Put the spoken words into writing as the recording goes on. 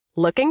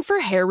Looking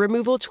for hair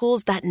removal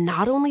tools that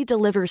not only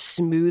deliver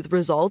smooth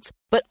results,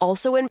 but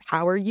also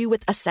empower you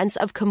with a sense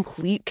of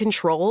complete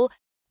control?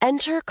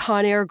 Enter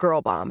Conair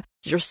Girl Bomb,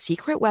 your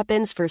secret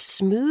weapons for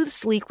smooth,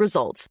 sleek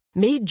results,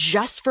 made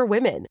just for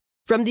women.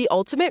 From the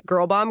ultimate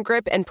Girl Bomb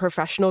grip and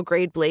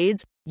professional-grade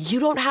blades, you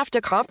don't have to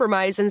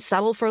compromise and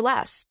settle for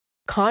less.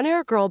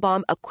 Conair Girl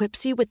Bomb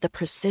equips you with the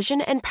precision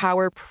and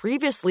power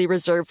previously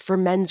reserved for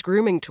men's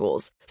grooming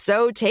tools.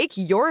 So take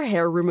your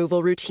hair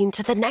removal routine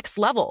to the next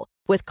level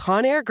with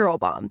Conair Girl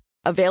Bomb.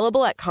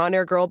 Available at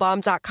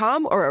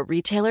ConairGirlBomb.com or a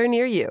retailer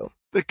near you.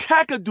 The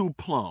Kakadu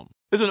plum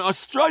is an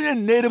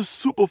Australian native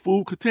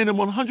superfood containing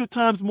 100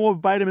 times more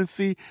vitamin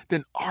C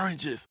than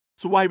oranges.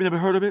 So why have you never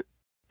heard of it?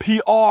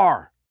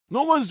 PR.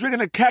 No one's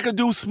drinking a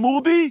Kakadu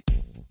smoothie?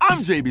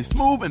 I'm JB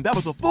Smoove, and that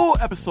was a full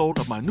episode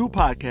of my new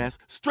podcast,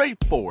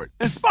 Straightforward,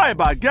 inspired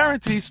by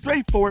guaranteed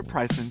straightforward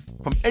pricing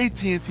from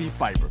AT&T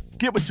Fiber.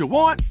 Get what you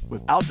want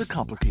without the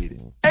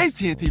complicated.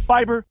 AT&T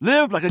Fiber,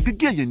 live like a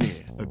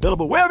gigillionaire.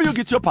 Available wherever you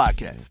get your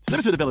podcasts.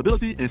 Limited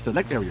availability in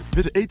select areas.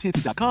 Visit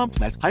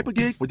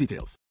AT&T.com/hypergig for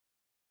details.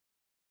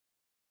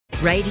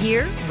 Right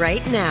here,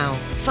 right now.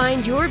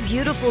 Find your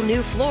beautiful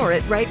new floor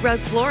at Right Rug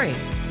Flooring.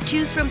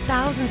 Choose from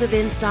thousands of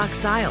in-stock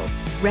styles,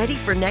 ready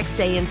for next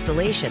day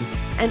installation,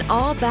 and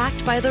all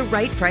backed by the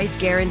right price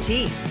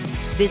guarantee.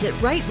 Visit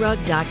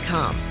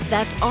rightrug.com.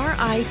 That's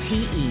RITERUG.com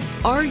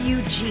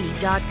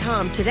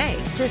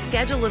today to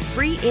schedule a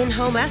free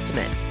in-home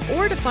estimate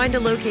or to find a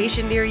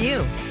location near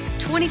you.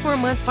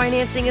 24-month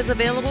financing is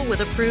available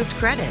with approved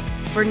credit.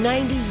 For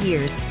 90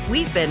 years,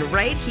 we've been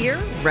right here,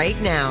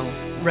 right now.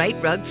 Right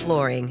Rug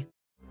Flooring.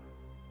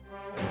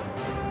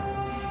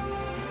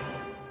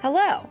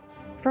 Hello.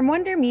 From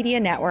Wonder Media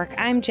Network,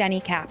 I'm Jenny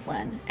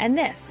Kaplan, and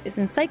this is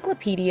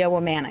Encyclopedia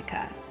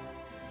Womanica.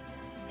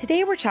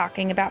 Today we're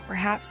talking about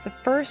perhaps the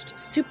first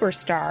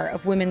superstar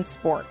of women's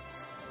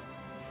sports.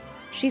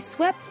 She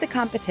swept the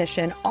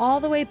competition all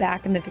the way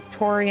back in the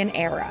Victorian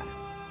era.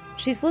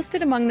 She's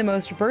listed among the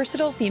most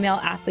versatile female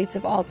athletes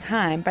of all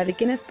time by the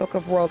Guinness Book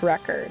of World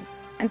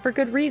Records, and for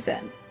good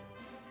reason.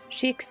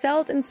 She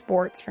excelled in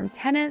sports from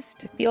tennis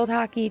to field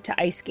hockey to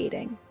ice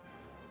skating.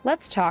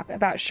 Let's talk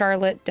about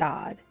Charlotte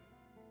Dodd.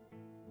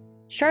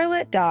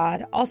 Charlotte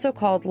Dodd, also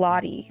called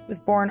Lottie, was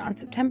born on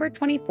September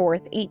 24,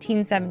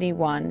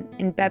 1871,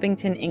 in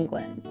Bebington,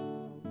 England.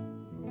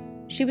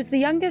 She was the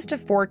youngest of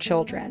 4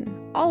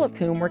 children, all of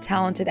whom were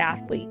talented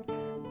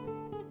athletes.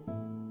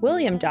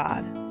 William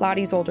Dodd,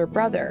 Lottie's older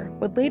brother,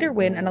 would later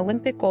win an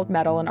Olympic gold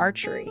medal in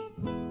archery.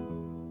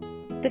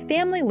 The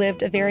family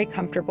lived a very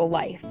comfortable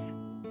life.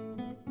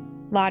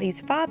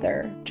 Lottie's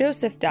father,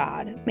 Joseph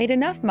Dodd, made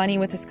enough money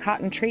with his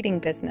cotton trading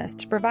business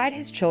to provide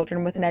his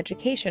children with an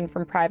education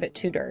from private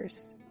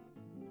tutors.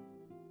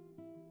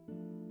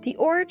 The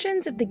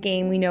origins of the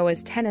game we know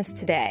as tennis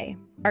today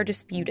are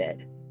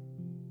disputed.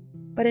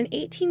 But in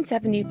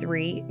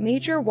 1873,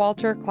 Major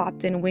Walter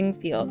Clopton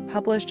Wingfield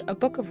published a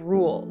book of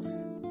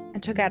rules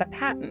and took out a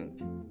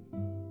patent.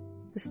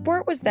 The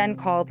sport was then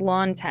called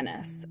lawn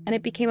tennis, and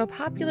it became a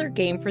popular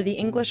game for the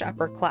English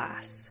upper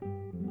class.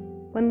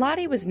 When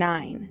Lottie was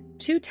 9,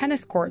 2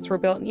 tennis courts were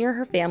built near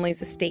her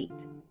family's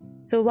estate,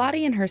 so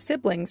Lottie and her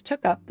siblings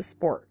took up the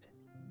sport.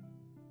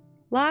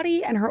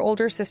 Lottie and her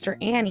older sister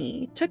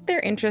Annie took their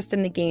interest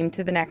in the game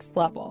to the next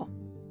level.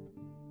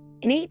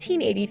 In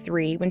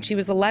 1883, when she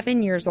was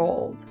 11 years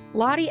old,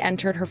 Lottie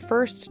entered her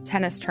first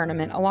tennis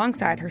tournament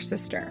alongside her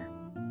sister.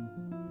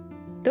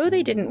 Though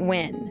they didn't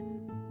win,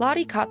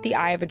 Lottie caught the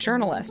eye of a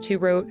journalist who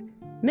wrote,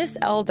 "Miss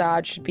L.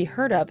 Dodd should be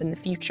heard of in the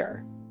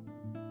future."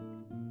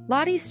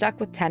 Lottie stuck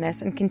with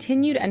tennis and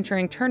continued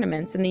entering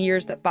tournaments in the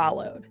years that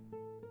followed.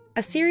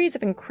 A series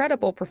of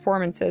incredible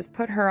performances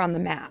put her on the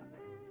map.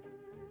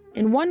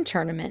 In one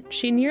tournament,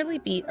 she nearly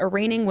beat a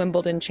reigning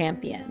Wimbledon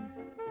champion.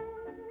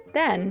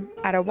 Then,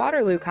 at a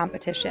Waterloo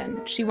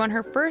competition, she won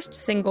her first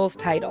singles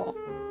title.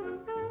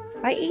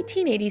 By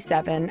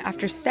 1887,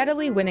 after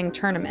steadily winning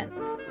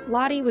tournaments,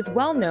 Lottie was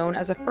well known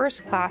as a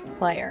first-class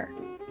player.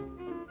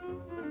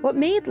 What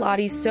made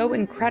Lottie so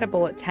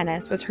incredible at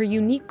tennis was her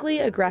uniquely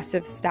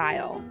aggressive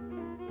style.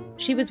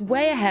 She was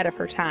way ahead of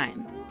her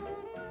time.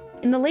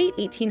 In the late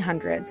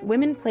 1800s,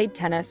 women played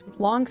tennis with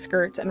long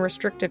skirts and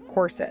restrictive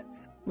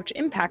corsets, which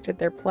impacted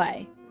their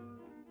play.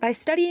 By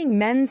studying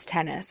men's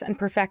tennis and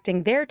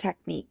perfecting their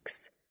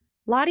techniques,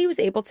 Lottie was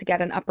able to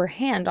get an upper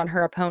hand on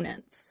her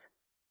opponents.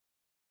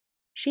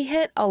 She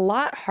hit a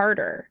lot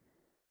harder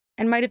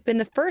and might have been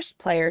the first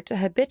player to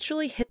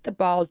habitually hit the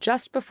ball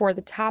just before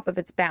the top of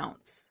its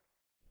bounce,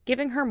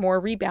 giving her more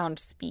rebound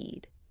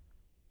speed.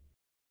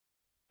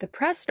 The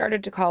press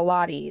started to call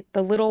Lottie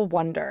the Little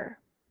Wonder.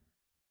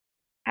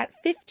 At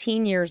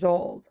 15 years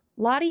old,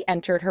 Lottie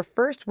entered her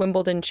first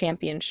Wimbledon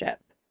championship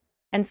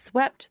and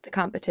swept the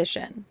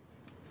competition.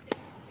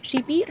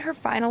 She beat her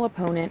final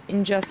opponent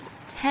in just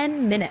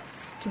 10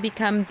 minutes to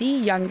become the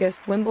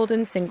youngest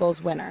Wimbledon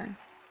singles winner.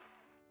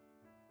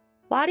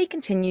 Lottie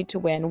continued to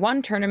win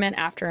one tournament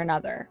after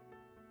another.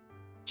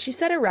 She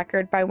set a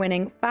record by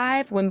winning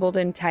 5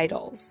 Wimbledon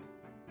titles.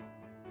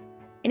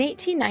 In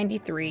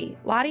 1893,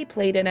 Lottie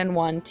played in and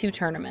won 2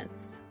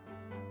 tournaments.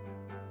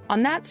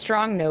 On that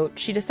strong note,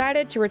 she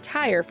decided to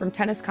retire from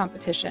tennis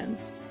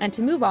competitions and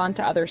to move on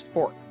to other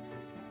sports.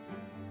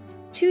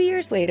 2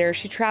 years later,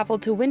 she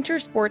traveled to winter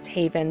sports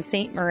haven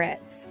St.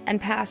 Moritz and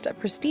passed a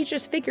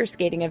prestigious figure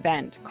skating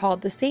event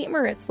called the St.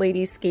 Moritz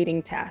Ladies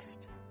Skating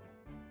Test.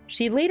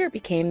 She later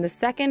became the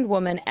second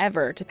woman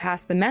ever to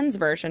pass the men's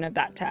version of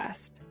that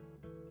test.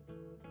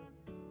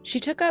 She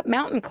took up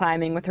mountain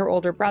climbing with her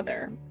older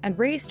brother and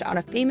raced on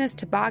a famous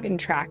toboggan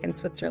track in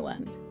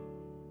Switzerland.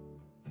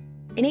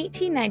 In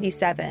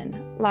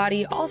 1897,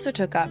 Lottie also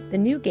took up the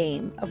new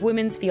game of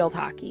women's field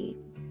hockey.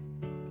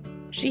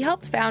 She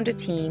helped found a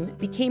team,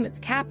 became its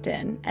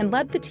captain, and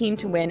led the team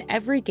to win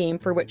every game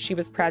for which she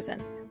was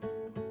present.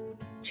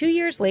 2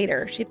 years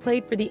later, she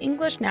played for the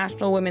English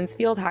national women's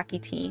field hockey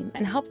team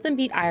and helped them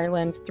beat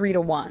Ireland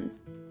 3-1.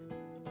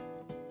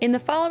 In the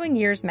following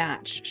year's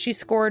match, she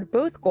scored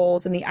both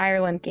goals in the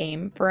Ireland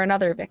game for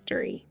another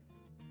victory.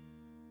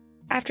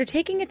 After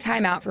taking a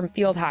timeout from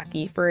field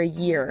hockey for a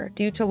year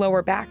due to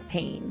lower back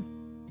pain,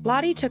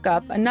 Lottie took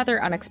up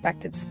another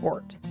unexpected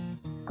sport,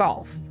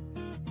 golf.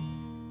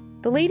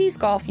 The Ladies'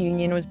 Golf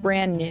Union was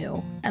brand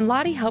new, and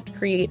Lottie helped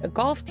create a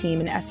golf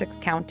team in Essex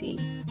County.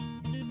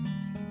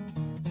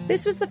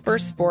 This was the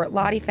first sport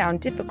Lottie found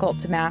difficult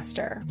to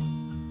master.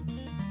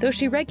 Though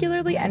she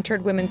regularly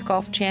entered women's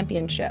golf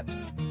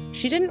championships,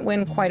 she didn't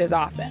win quite as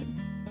often.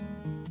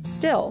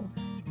 Still,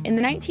 in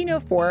the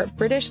 1904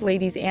 British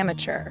Ladies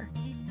Amateur,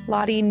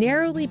 Lottie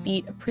narrowly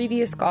beat a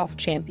previous golf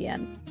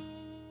champion.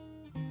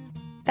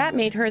 That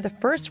made her the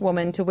first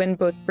woman to win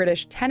both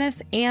British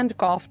tennis and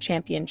golf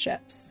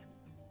championships.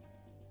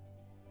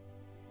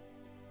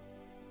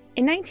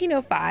 In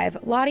 1905,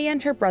 Lottie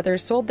and her brother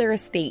sold their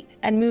estate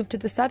and moved to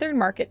the southern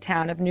market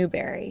town of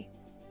Newbury.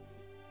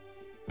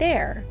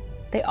 There,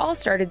 they all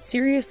started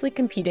seriously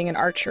competing in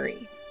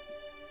archery.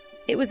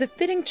 It was a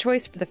fitting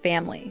choice for the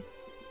family.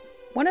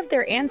 One of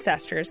their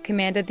ancestors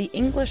commanded the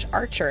English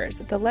archers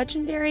at the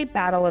legendary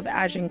Battle of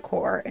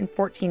Agincourt in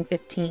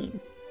 1415.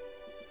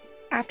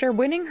 After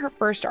winning her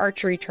first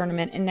archery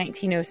tournament in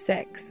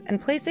 1906 and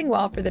placing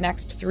well for the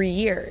next 3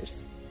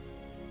 years,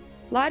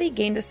 Lottie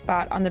gained a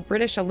spot on the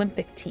British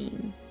Olympic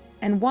team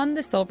and won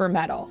the silver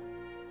medal.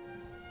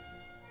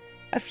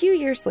 A few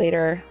years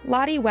later,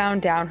 Lottie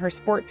wound down her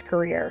sports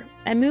career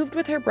and moved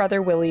with her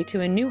brother Willie to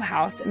a new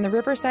house in the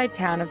riverside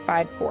town of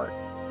Bideford.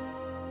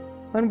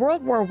 When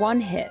World War I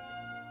hit,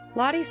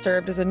 Lottie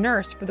served as a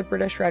nurse for the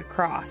British Red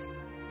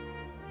Cross.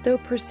 Though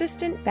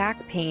persistent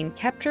back pain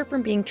kept her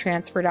from being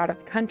transferred out of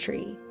the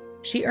country,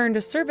 she earned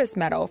a service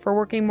medal for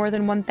working more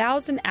than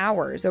 1,000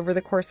 hours over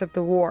the course of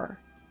the war.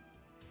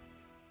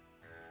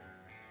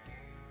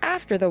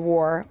 After the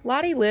war,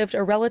 Lottie lived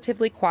a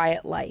relatively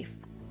quiet life.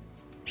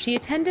 She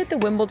attended the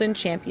Wimbledon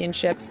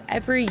Championships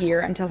every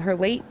year until her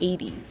late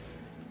 80s.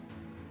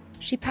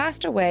 She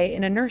passed away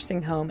in a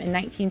nursing home in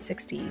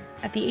 1960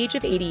 at the age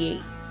of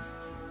 88.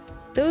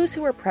 Those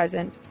who were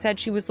present said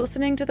she was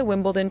listening to the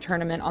Wimbledon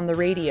tournament on the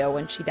radio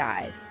when she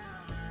died.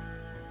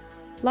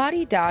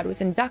 Lottie Dod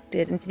was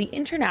inducted into the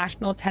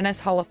International Tennis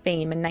Hall of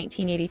Fame in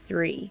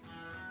 1983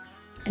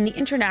 and the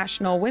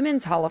International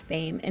Women's Hall of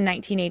Fame in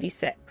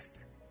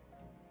 1986.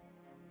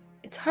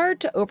 It's hard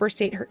to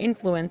overstate her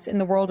influence in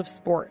the world of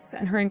sports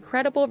and her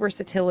incredible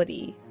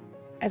versatility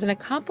as an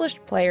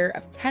accomplished player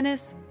of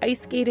tennis,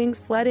 ice skating,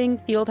 sledding,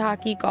 field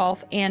hockey,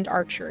 golf, and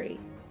archery.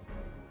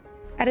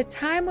 At a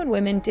time when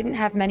women didn't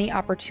have many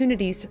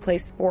opportunities to play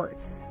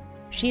sports,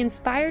 she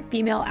inspired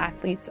female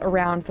athletes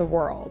around the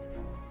world.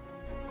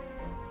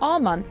 All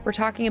month, we're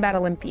talking about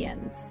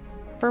Olympians.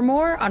 For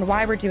more on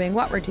why we're doing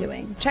what we're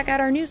doing, check out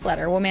our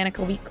newsletter,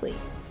 Womanica Weekly.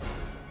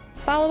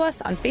 Follow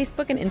us on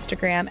Facebook and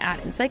Instagram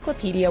at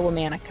Encyclopedia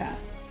Womanica.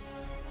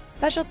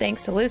 Special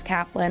thanks to Liz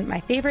Kaplan, my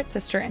favorite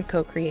sister and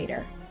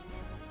co-creator.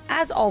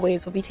 As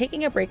always, we'll be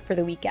taking a break for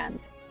the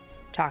weekend.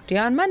 Talk to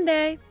you on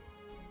Monday.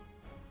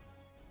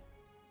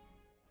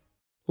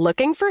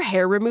 Looking for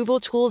hair removal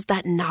tools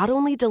that not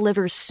only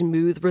deliver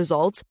smooth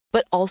results,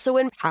 but also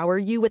empower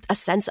you with a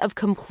sense of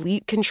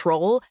complete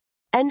control?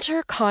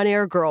 Enter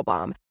Conair Girl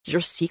Bomb, your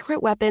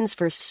secret weapons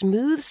for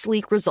smooth,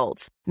 sleek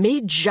results,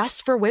 made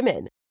just for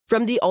women.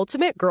 From the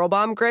ultimate Girl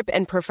Bomb grip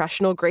and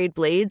professional-grade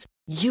blades,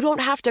 you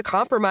don't have to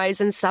compromise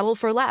and settle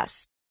for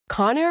less.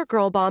 Conair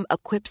Girl Bomb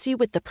equips you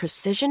with the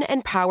precision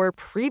and power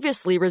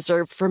previously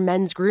reserved for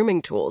men's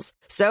grooming tools.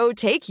 So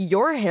take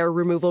your hair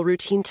removal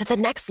routine to the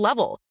next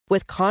level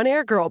with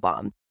Conair Girl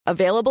Bomb.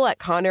 Available at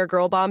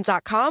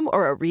ConairGirlBomb.com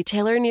or a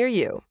retailer near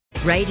you.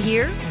 Right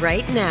here,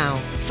 right now.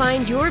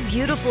 Find your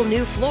beautiful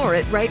new floor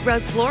at Right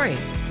Rug Flooring.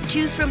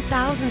 Choose from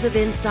thousands of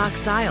in-stock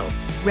styles,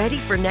 ready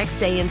for next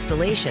day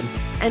installation,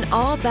 and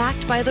all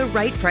backed by the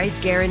right price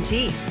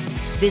guarantee.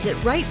 Visit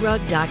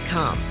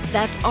rightrug.com.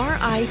 That's RITERUG.com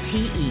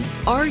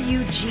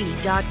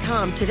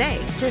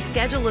today to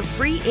schedule a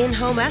free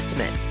in-home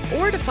estimate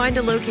or to find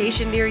a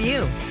location near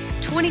you.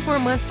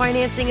 24-month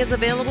financing is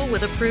available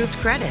with approved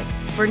credit.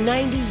 For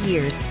 90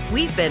 years,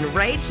 we've been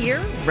right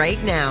here,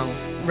 right now.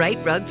 Right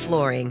Rug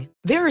Flooring.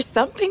 There are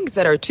some things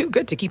that are too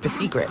good to keep a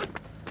secret.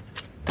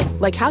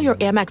 Like how your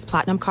Amex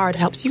Platinum card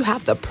helps you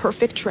have the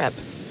perfect trip.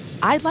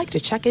 I'd like to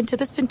check into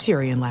the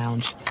Centurion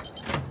Lounge.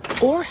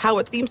 Or how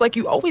it seems like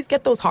you always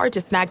get those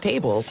hard-to-snag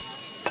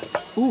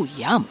tables. Ooh,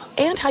 yum.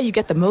 And how you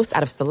get the most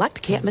out of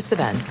select can't-miss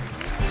events.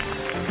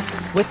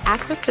 With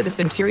access to the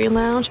Centurion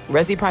Lounge,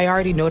 Resi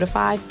Priority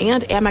Notified,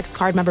 and Amex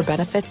card member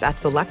benefits at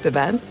select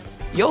events,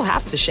 you'll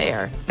have to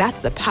share.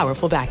 That's the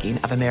powerful backing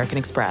of American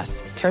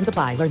Express. Terms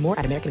apply. Learn more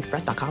at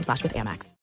americanexpress.com/withAmex.